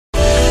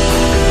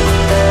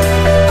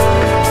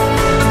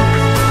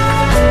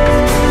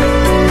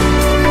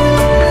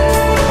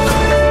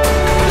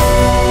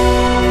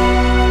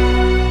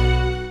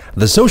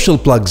The Social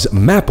Plug's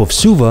map of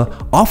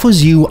Suva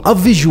offers you a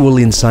visual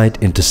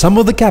insight into some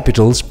of the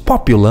capital's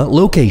popular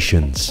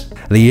locations.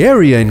 The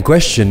area in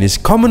question is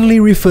commonly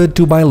referred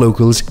to by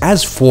locals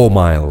as 4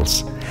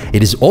 Miles.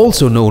 It is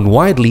also known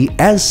widely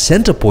as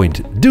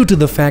Centerpoint due to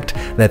the fact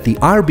that the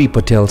R.B.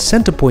 Patel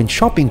Centerpoint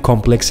shopping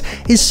complex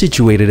is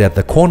situated at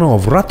the corner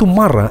of Ratu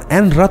Mara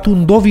and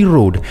Ratu Ndovi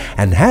Road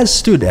and has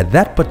stood at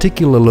that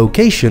particular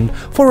location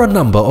for a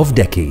number of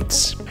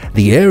decades.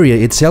 The area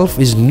itself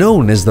is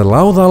known as the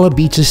Laucala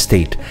Beach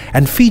Estate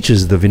and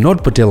features the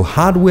Vinod Patel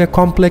Hardware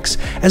Complex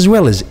as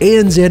well as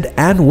ANZ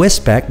and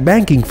Westpac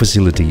banking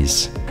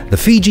facilities. The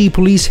Fiji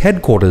Police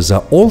headquarters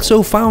are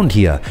also found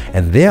here,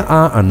 and there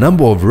are a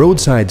number of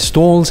roadside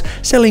stalls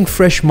selling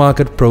fresh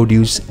market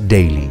produce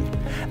daily.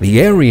 The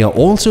area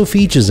also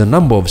features a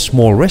number of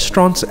small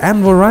restaurants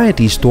and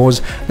variety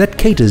stores that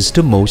caters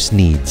to most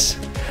needs.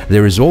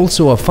 There is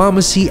also a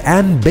pharmacy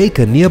and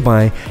baker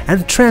nearby,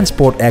 and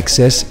transport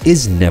access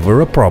is never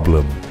a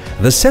problem.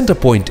 The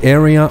Centerpoint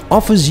area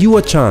offers you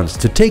a chance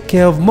to take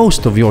care of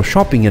most of your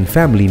shopping and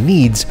family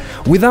needs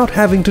without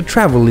having to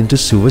travel into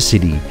Suva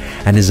City,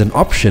 and is an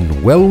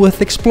option well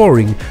worth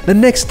exploring the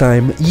next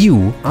time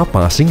you are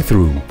passing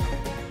through.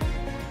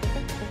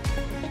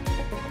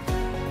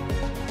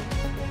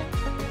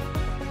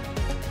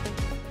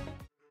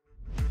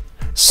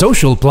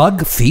 Social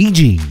Plug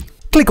Fiji.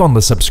 Click on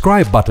the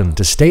subscribe button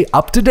to stay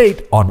up to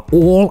date on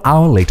all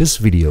our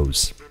latest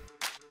videos.